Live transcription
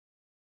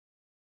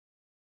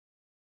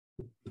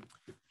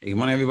Hey, good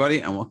morning,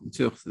 everybody, and welcome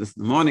to this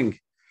morning.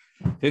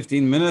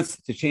 15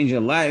 minutes to change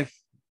your life.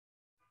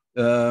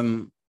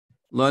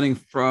 Learning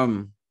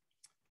from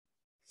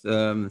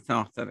the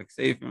Tanakh Tzedek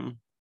Sefer,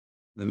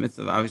 the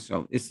mitzvah of Ahavas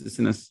Yisrael.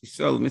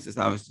 Yisrael, the mitzvah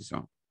of Ahavas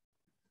Yisrael.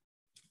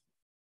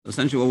 So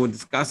essentially, what we're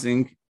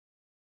discussing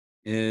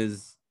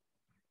is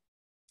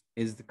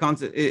the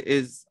concept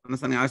is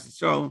understanding Ahavas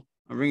Yisrael.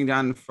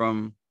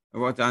 I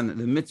wrote down the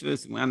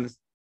mitzvahs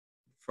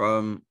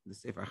from the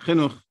Sefer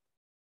Chinuch.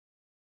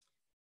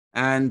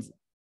 And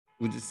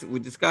we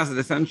discussed it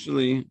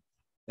essentially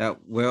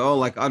that we're all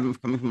like Adam,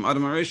 coming from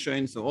Adam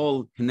Arishain, so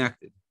all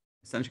connected,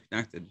 essentially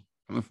connected,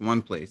 coming from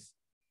one place.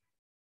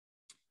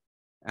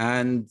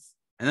 And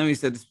then we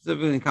said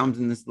specifically it comes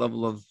in this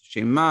level of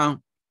Shema,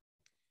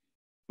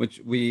 which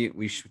we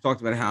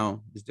talked about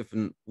how there's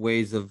different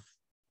ways of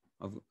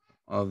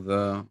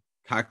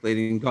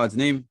calculating God's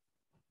name.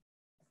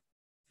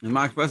 And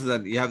Mark expresses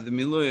that you have the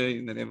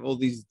Miluya, that you have all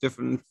these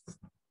different,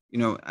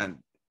 and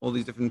all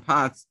these different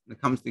parts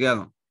that comes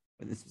together,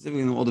 but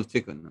specifically in the world of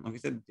Tikkun. And like we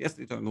said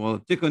yesterday, talking about the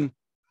world of Tikkun,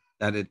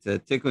 that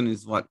Tikkun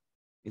is what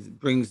it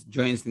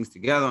joins things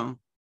together,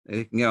 that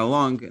it can get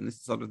along, and this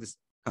is sort of this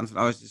concept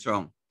of Ahavas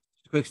Yisrael.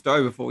 Just a quick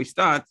story before we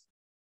start.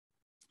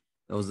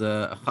 There was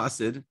a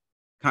chassid,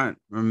 can't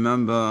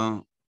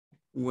remember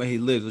where he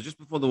lived. It was just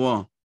before the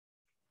war,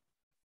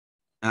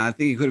 and I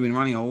think he could have been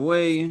running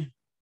away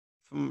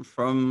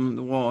from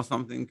the war or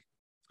something,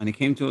 and he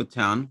came to a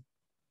town.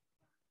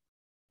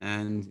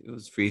 And it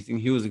was freezing.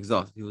 He was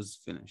exhausted. He was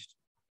finished.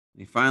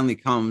 And he finally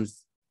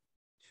comes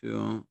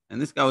to,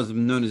 and this guy was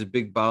known as a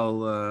big Baal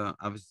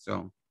Ahavas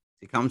Yisrael.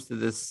 He comes to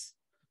this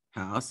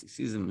house. He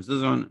sees a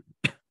mezuzah,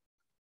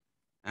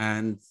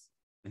 and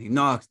he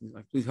knocks. And he's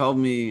like, "Please help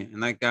me."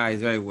 And that guy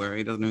is very wary.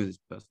 He doesn't know who this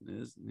person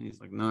is. And he's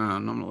like, "No,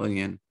 I'm not letting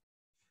you in."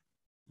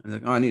 And he's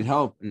like, "Oh, I need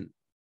help." And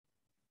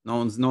no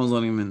one's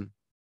letting him in.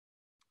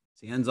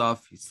 So he ends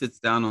off. He sits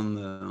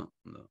down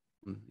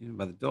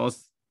by the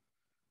doors.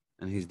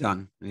 And he's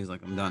done. And he's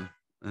like, "I'm done.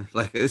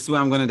 Like, this is where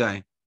I'm going to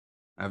die.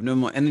 I have no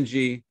more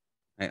energy.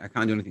 I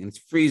can't do anything. It's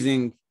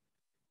freezing."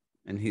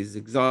 And he's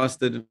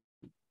exhausted.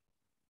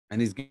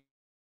 And he's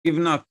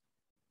given up.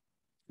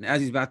 And as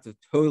he's about to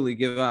totally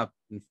give up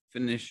and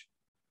finish,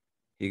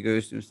 he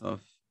goes to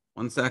himself,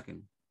 "1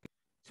 second.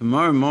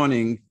 Tomorrow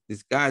morning,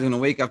 this guy's going to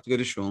wake up to go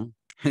to shul. And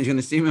he's going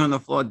to see me on the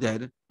floor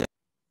dead.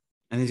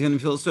 And he's going to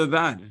feel so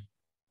bad.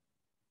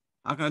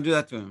 How can I do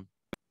that to him?"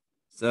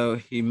 So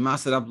he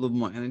mustered up a little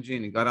more energy,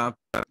 and he got up,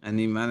 and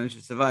he managed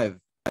to survive.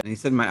 And he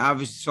said, "My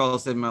Ahavas Yisrael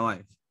saved my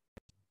life."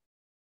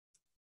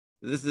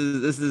 This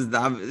is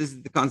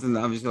the concept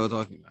that Ahavas Yisrael we're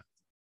talking about.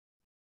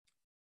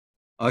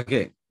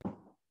 Okay, so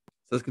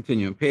let's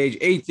continue. On page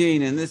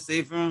 18 in this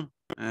sefer,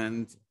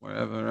 and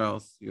wherever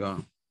else you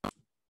are.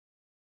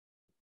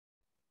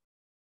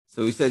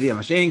 So we said,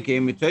 Mashiach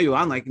came to tell you,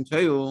 unlike in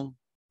Toyu,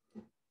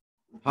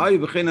 how you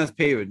bechinas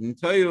period. In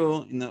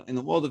Toyu, in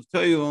the world of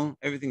Toyu,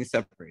 everything is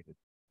separated.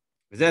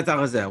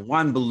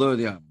 One below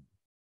the other.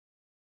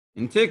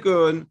 In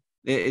Tikkun,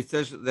 it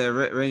says they're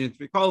arranged in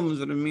 3 columns,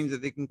 but it means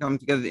that they can come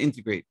together to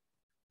integrate.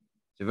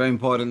 It's a very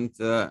important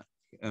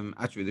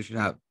attribute they should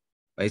have.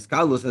 By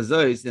Iskalos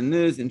Hazois, in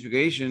this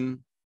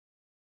integration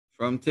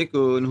from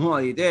Tikkun,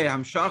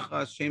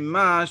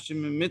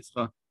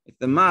 it's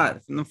the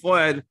mat from the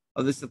forehead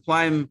of the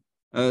sublime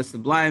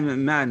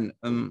man.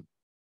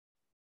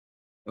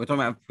 We're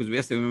talking about, because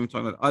yesterday we were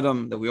talking about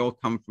Adam, that we all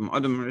come from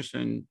Adam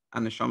Rishon,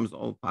 and the Neshama is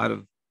all part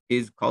of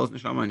his Kolos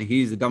Neshama, and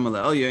he's the Damal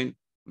Elyon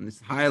on this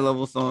higher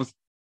level source.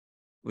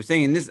 We're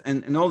saying in this,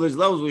 and in all those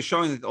levels, we're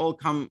showing that they all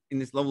come in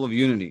this level of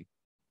unity.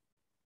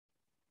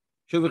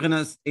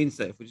 Shubichinas Ein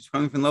Sof, which is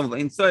coming from the level of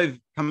Ein Sof,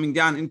 coming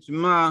down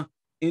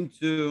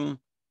into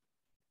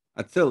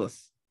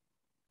Atzilus.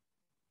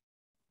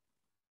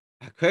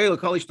 Hakel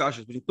Kol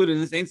Ishtashus, which included in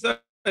this Ein Sof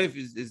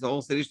is the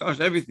whole Seder Ishtash,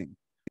 everything.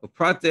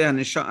 Prate and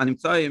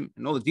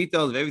all the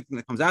details of everything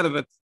that comes out of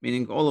it,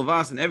 meaning all of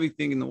us and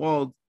everything in the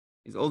world,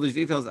 is all these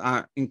details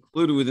are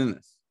included within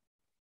this.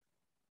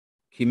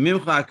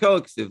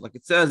 Like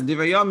it says in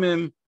Divrei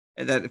Yomim,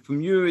 that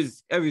from you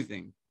is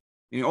everything.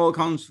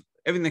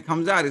 Everything that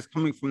comes out is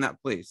coming from that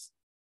place.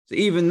 So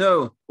even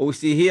though what we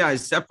see here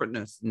is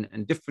separateness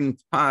and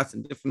different parts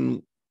and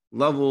different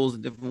levels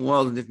and different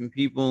worlds and different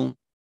people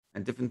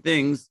and different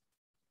things,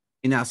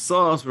 in our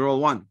source we're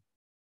all one.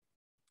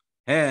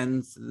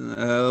 Hence,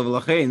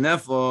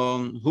 therefore,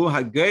 who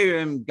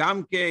hagerim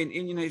gamkein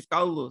inyan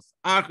hiskalus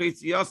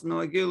achritz yasmin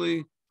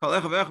lagili kol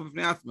echav echav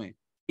b'fnei atzmei.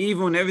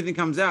 Even when everything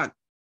comes out,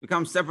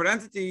 becomes separate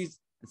entities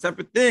and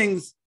separate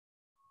things.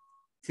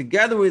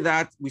 Together with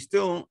that, we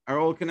still are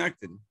all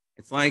connected.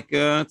 It's like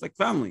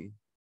family.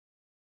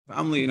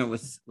 Family,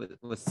 with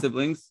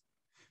siblings,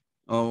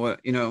 or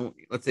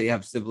let's say you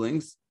have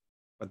siblings,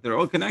 but they're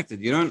all connected.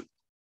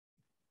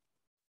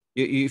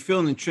 You feel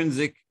an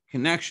intrinsic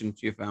connection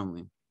to your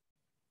family.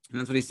 And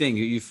that's what he's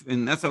saying.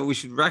 And that's how we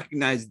should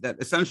recognize that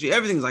essentially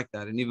everything's like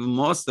that, and even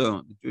more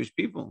so the Jewish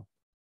people.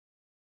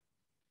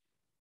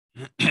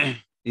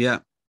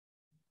 Yeah.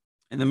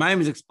 And the Maim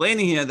is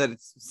explaining here that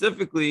it's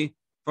specifically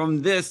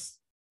from this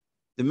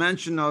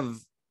dimension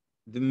of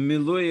the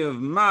milui of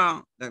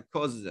ma that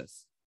causes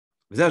this.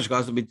 And this is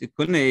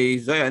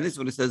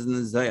what it says in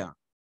the Zayah.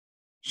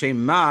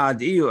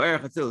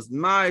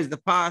 Ma is the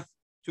path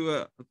to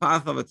a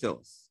path of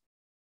Atzilus.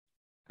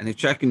 And if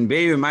check in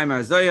Beir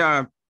Maimar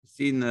Zayah,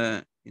 see in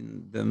the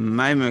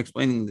Maimar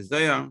explaining the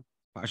Zayah,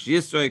 Pash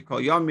Yisroi, Kol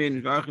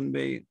Yamin, Varchin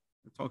Beir,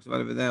 it talks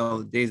about over there, all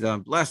the days are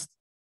blessed.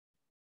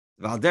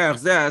 So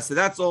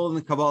that's all in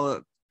the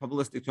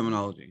Kabbalistic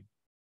terminology,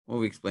 what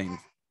we explained.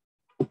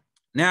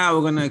 Now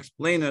we're going to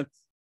explain it.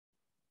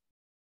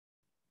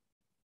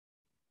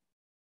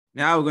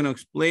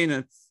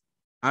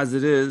 As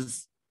it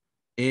is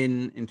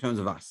in terms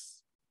of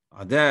us.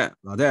 This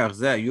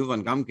is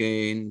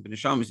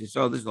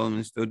all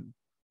understood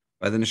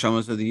by the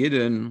neshamas of the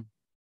Yidden.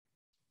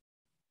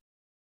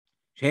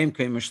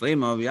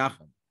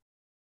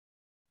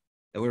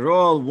 That we're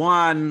all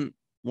one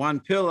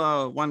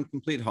pillar, one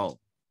complete whole.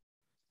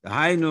 The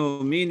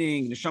Hainu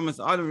meaning neshamas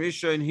Adam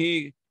Rishon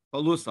he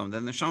Palusam.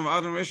 That the neshama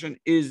Adam Rishon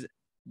is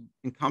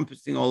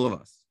encompassing all of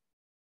us.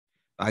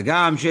 Even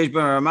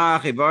though Adam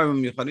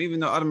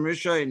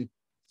Rishon,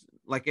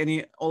 like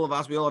all of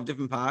us, we all have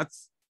different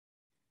parts.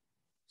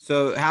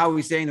 So how are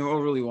we saying that we're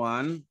all really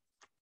one?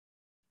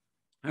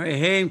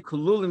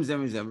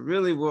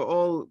 Really, we're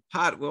all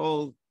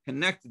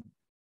connected,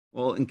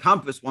 we're all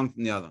encompassed one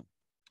from the other.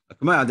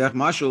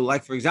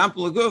 Like for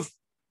example, a guf,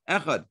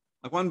 echad,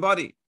 like one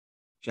body.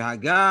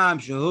 Even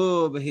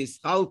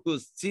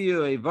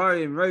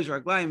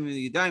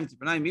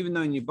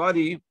though in your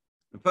body,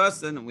 the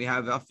person, we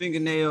have our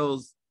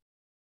fingernails,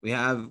 we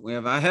have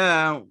our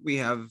hair, we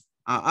have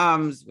our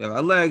arms, we have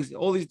our legs,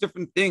 all these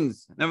different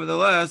things.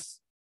 Nevertheless,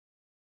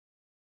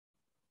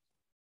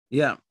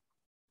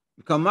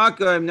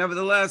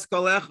 nevertheless,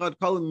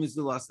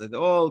 they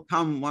all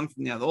come one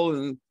from the other,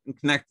 all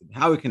connected.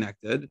 How are we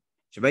connected?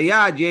 In the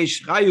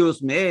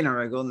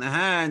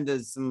hand,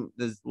 there's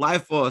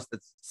life force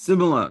that's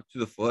similar to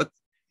the foot.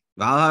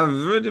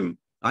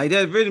 I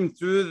did rhythm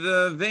through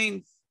the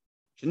veins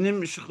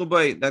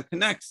that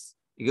connects,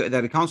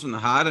 that it comes from the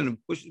heart and it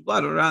pushes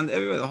blood around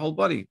everywhere, the whole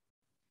body.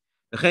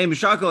 So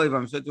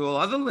to all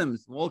other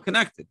limbs, we're all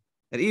connected.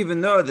 That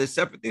even though they're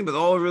separate things, but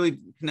they're all really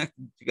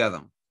connected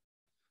together.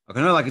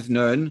 Like it's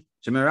known.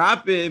 It's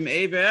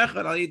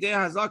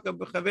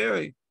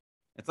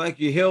like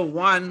you heal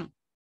one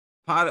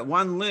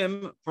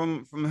limb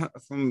from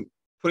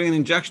putting an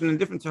injection in a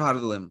different part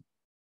of the limb.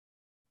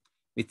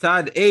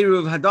 Mitad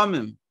eruv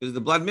hadamim, because the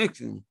blood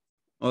mixing.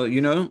 Or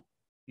you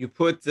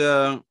put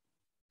you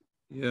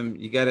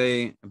get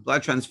a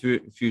blood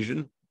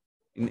transfusion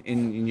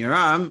in your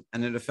arm,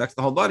 and it affects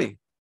the whole body.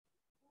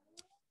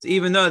 So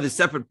even though the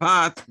separate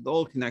parts, they're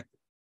all connected.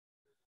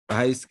 In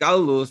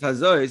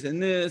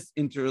this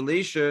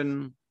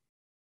interrelation,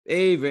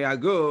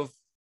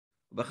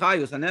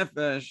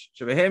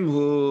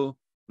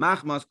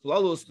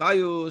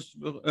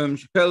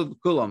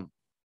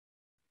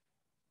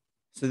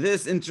 so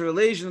this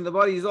interrelation of the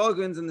body's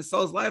organs and the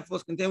soul's life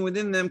force contained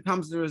within them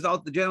comes as a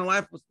result the general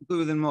life force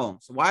included within them all.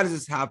 So why does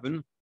this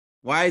happen?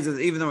 Why is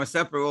it even though we're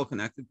separate, we're all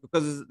connected?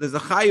 Because there's a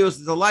chayus,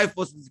 there's a life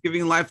force that's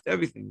giving life to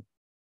everything.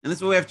 And this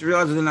is what we have to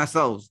realize within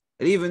ourselves.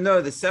 That even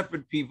though the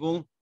separate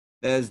people,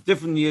 there's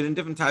different yidden,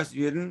 different types of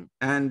yidden,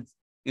 and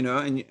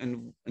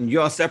and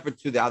you're separate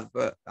to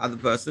the other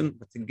person,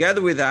 but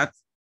together with that,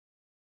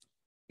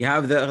 you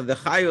have the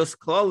chayos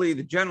klali,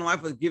 the general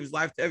life that gives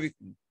life to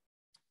everything.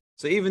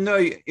 So even though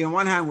in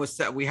one hand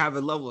we have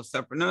a level of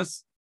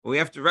separateness, but we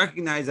have to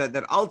recognize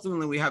that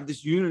ultimately we have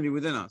this unity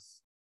within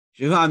us.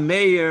 Which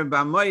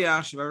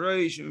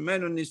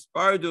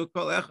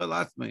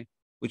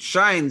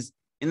shines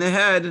in the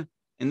head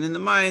and in the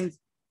mind,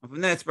 and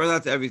from there it spreads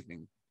out to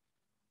everything.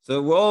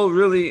 So we're all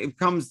really, it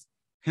becomes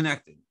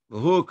connected.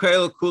 And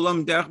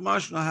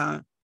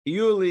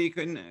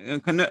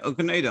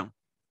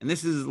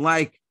this is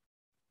like,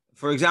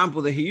 for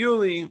example, the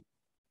hiyuli,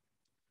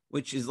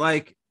 which is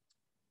like,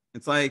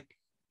 it's like,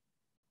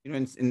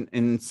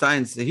 in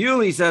science, the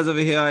hiyuli says over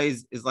here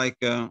is like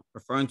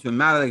referring to a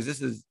matter that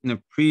exists in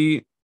a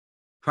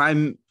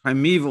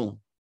primeval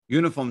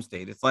uniform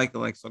state. It's like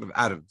sort of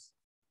atoms,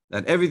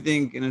 that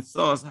everything in its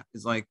source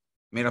is like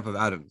made up of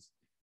atoms.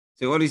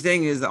 So what he's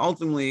saying is that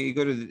ultimately you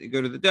go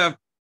to the depth,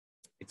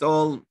 it's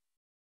all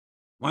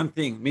one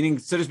thing, meaning,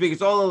 so to speak,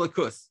 it's all a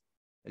lakus.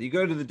 That you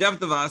go to the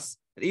depth of us,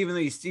 that even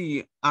though you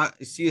see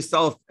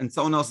yourself and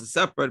someone else is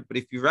separate, but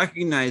if you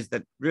recognize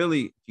that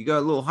really, if you go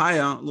a little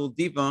higher, a little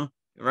deeper,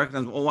 you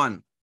recognize all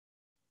one.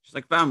 Just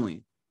like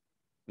family.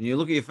 When you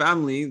look at your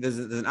family, there's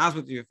an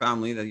aspect of your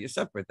family that you're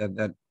separate,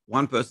 that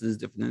one person is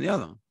different than the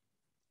other.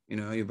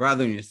 Your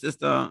brother and your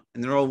sister,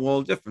 and they're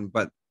all different.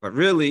 But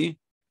really,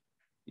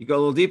 you go a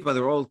little deeper,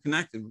 they're all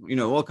connected.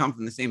 All come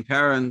from the same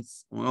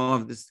parents. We all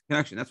have this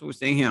connection. That's what we're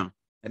saying here.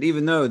 That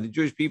even though the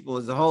Jewish people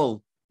as a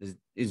whole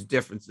is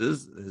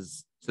differences,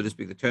 there's, so to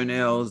speak, the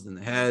toenails and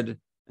the head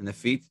and the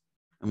feet,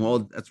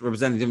 and that's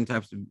representing different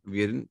types of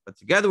Yidden. But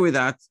together with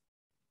that,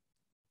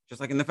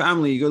 just like in the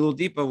family, you go a little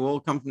deeper, we all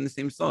come from the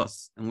same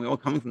source, and we're all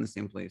coming from the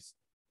same place.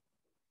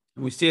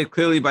 And we see it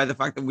clearly by the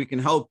fact that we can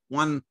help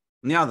one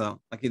and the other.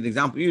 Like the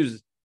example you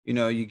use,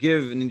 you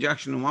give an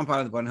injection in one part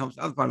of the body and helps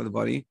the other part of the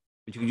body,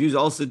 but you could use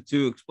also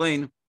to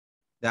explain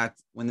that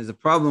when there's a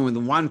problem with the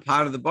one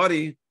part of the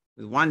body,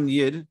 with one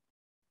yid,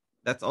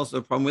 that's also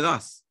a problem with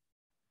us.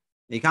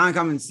 You can't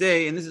come and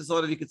say, and this is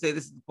sort of, you could say,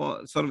 this is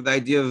sort of the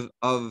idea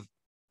of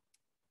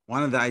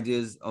one of the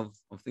ideas of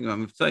thinking about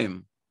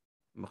Mitzvahim.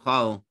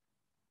 Michal,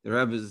 the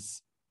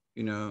Rebbe's,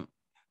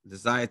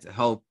 desire to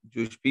help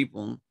Jewish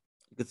people.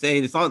 You could say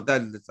it's not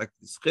that it's like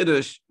this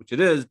chiddush, which it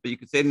is, but you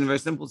could say it in a very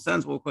simple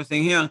sense. What we're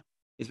saying here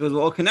is because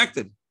we're all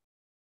connected.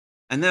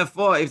 And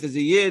therefore, if there's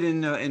a yid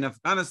in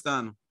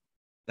Afghanistan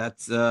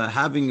that's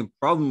having a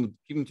problem with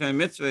keeping Torah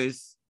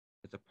mitzvahs,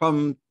 it's a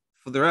problem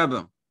for the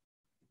Rebbe.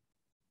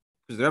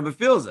 Because the Rebbe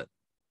feels it.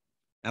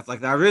 That's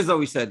like the Arizal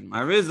we said.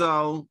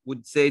 Arizal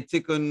would say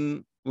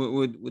tikkun,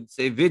 would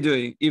say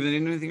vidui, even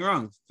in anything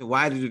wrong. So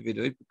why did you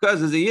vidui? Because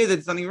there's a yid that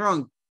did something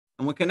wrong,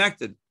 and we're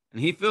connected,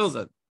 and he feels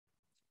it.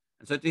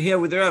 And so to hear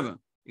with the Rebbe,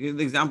 you give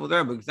the example of the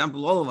Rebbe,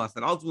 example of all of us,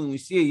 that ultimately when we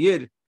see a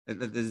yid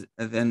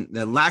then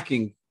they're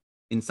lacking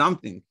in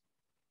something,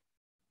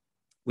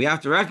 we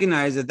have to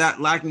recognize that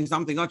lacking in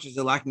something, not just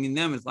lacking in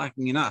them, it's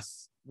lacking in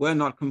us. We're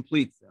not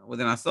complete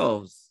within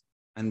ourselves.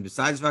 And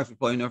besides the fact we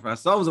probably know for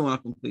ourselves that we're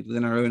not complete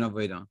within our own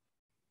avodah.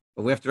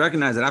 But we have to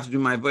recognize that I have to do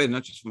my avodah,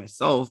 not just for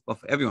myself, but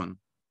for everyone.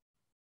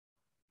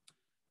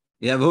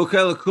 Yeah,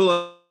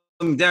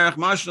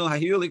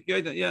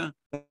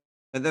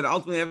 and that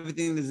ultimately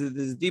everything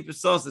is a deeper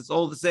source, it's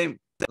all the same.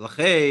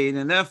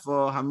 And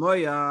therefore, the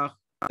mind,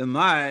 and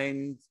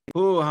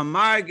therefore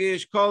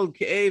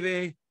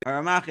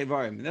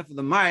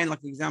the mind,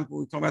 like the example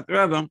we talk about the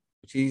Rebbe,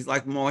 which is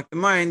like more like the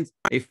mind,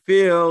 they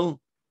feel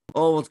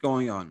all what's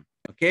going on.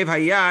 Okay, and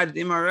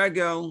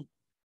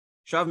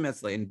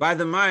by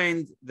the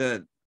mind,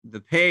 the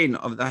pain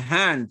of the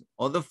hand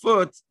or the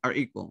foot are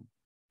equal.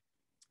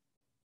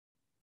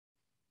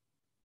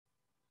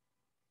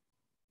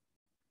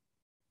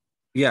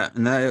 Yeah,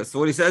 and so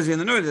what he says here in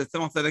the note is that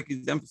someone said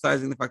he's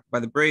emphasizing the fact that by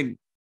the brain,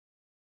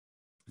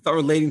 it's not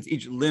relating to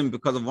each limb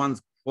because of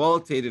one's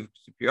qualitative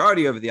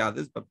superiority over the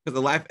others, but because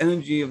the life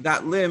energy of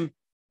that limb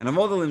and of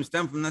all the limbs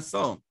stem from that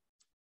soul.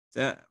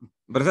 So,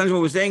 but essentially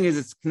what we're saying is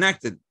it's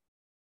connected,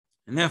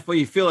 and therefore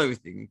you feel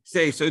everything. You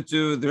say, so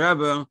too, the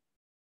Rebbe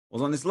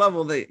was on this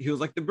level that he was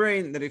like the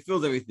brain, that he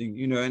feels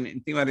everything, and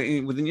think about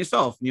it within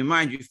yourself. In your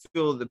mind, you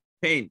feel the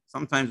pain.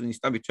 Sometimes when you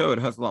stub your toe, it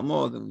hurts a lot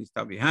more than when you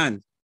stub your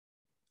hand.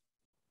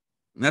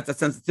 And that's a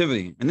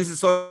sensitivity. And this is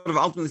sort of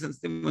ultimately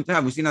sensitivity we want to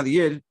have. We see now the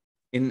yid,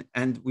 and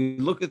we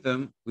look at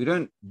them, we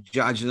don't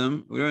judge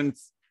them, we don't,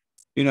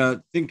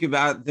 think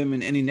about them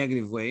in any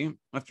negative way. I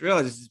have to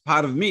realize this is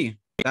part of me.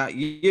 That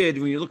yid,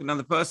 when you look at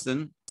another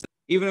person,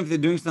 even if they're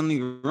doing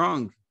something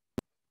wrong,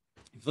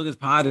 you feel it's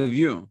part of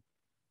you.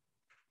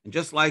 And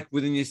just like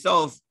within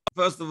yourself,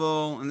 first of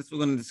all, and this we're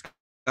going to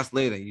discuss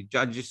later, you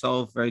judge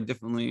yourself very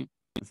differently.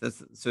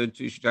 So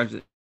too, you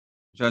should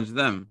judge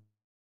them.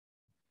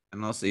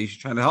 And also you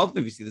should try to help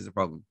them if you see there's a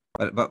problem.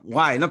 But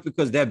why? Not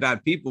because they're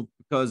bad people,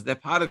 because they're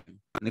part of you.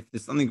 And if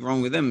there's something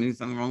wrong with them, there's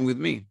something wrong with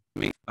me.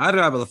 Like he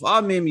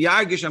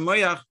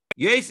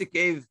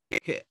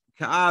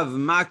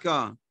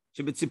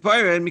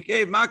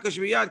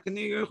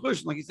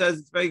says,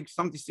 it's very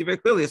something to see very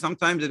clearly.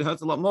 Sometimes it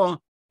hurts a lot more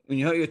when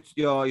you hurt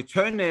your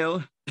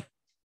toenail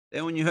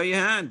than when you hurt your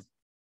hand.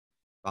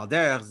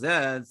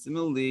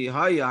 Similarly,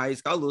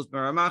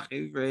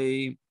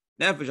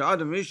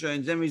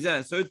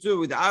 so too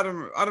with the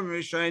Adam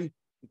Rishon,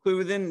 include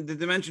within the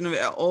dimension of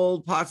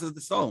all parts of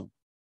the soul.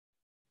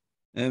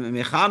 Coming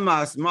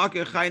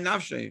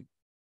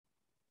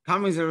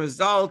as a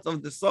result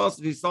of the source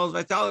of his soul's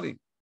vitality.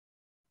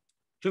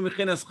 He's coming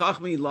from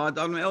Chachma Ilah of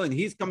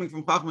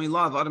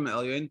Adam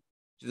Elyon,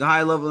 which is a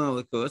high level of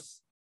the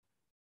Likus,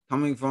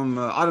 coming from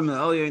Adam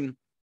Elyon,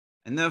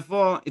 and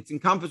therefore it's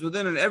encompassed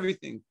within it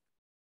everything.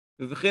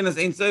 That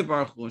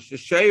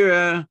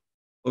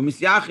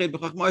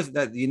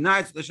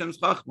unites with Hashem's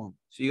Chachma.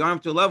 So you go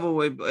up to a level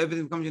where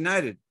everything becomes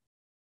united.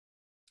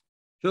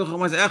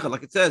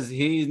 Like it says,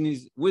 he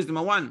needs wisdom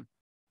of one.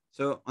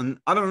 So on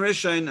Adam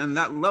Rishon, and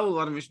that level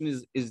of Adam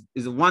Rishon is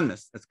a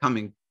oneness that's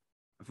coming.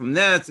 And from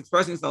there, it's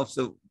expressing itself.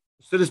 So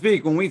to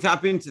speak, when we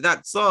tap into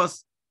that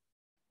source,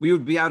 we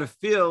would be able to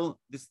feel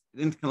this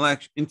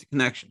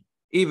interconnection.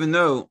 Even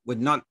though we're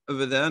not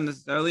over there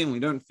necessarily, and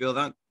we don't feel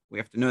that, we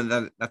have to know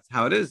that that's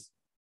how it is.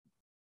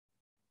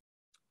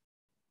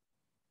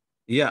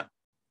 Yeah.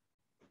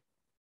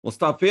 We'll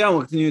stop here and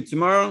we'll continue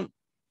tomorrow.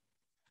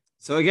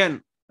 So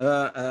again,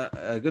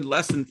 a good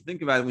lesson to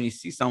think about when you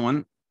see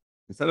someone,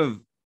 instead of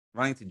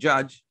running to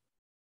judge,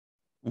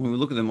 when we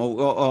look at them,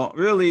 or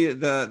really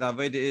the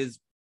Aveda is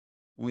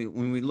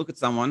when we look at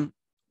someone,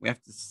 we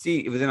have to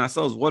see within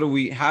ourselves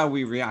how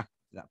we react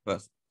to that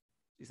person.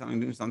 See someone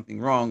doing something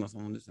wrong or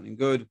someone doing something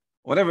good,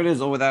 whatever it is,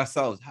 or with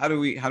ourselves. How do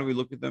we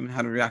look at them and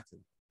how to react to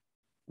them?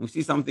 When we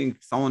see someone doing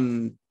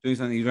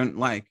something you don't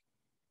like,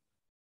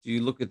 do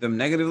you look at them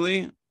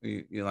negatively?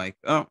 You're like,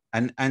 oh,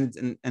 and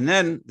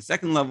then the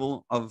second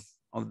level of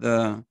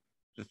the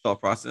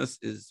thought process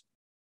is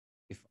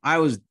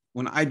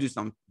when I do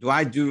something, do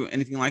I do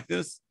anything like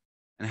this?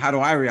 And how do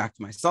I react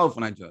to myself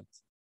when I do it?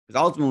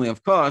 Because ultimately,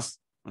 of course,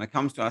 when it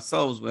comes to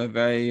ourselves, we're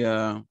very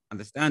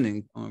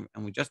understanding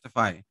and we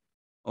justify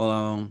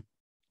all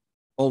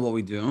what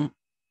we do.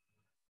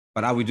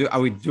 But are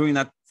we doing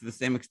that to the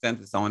same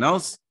extent as someone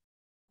else?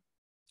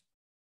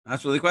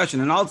 That's really the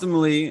question. And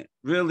ultimately,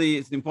 really,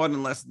 it's an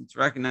important lesson to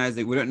recognize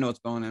that we don't know what's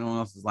going on in anyone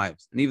else's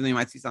lives. And even though you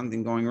might see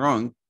something going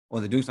wrong or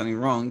they're doing something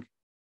wrong,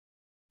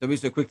 don't be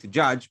so quick to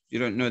judge. You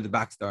don't know the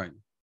backstory.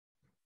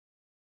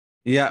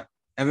 Yeah,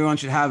 everyone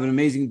should have an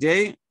amazing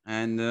day.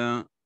 And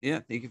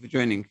yeah, thank you for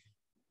joining.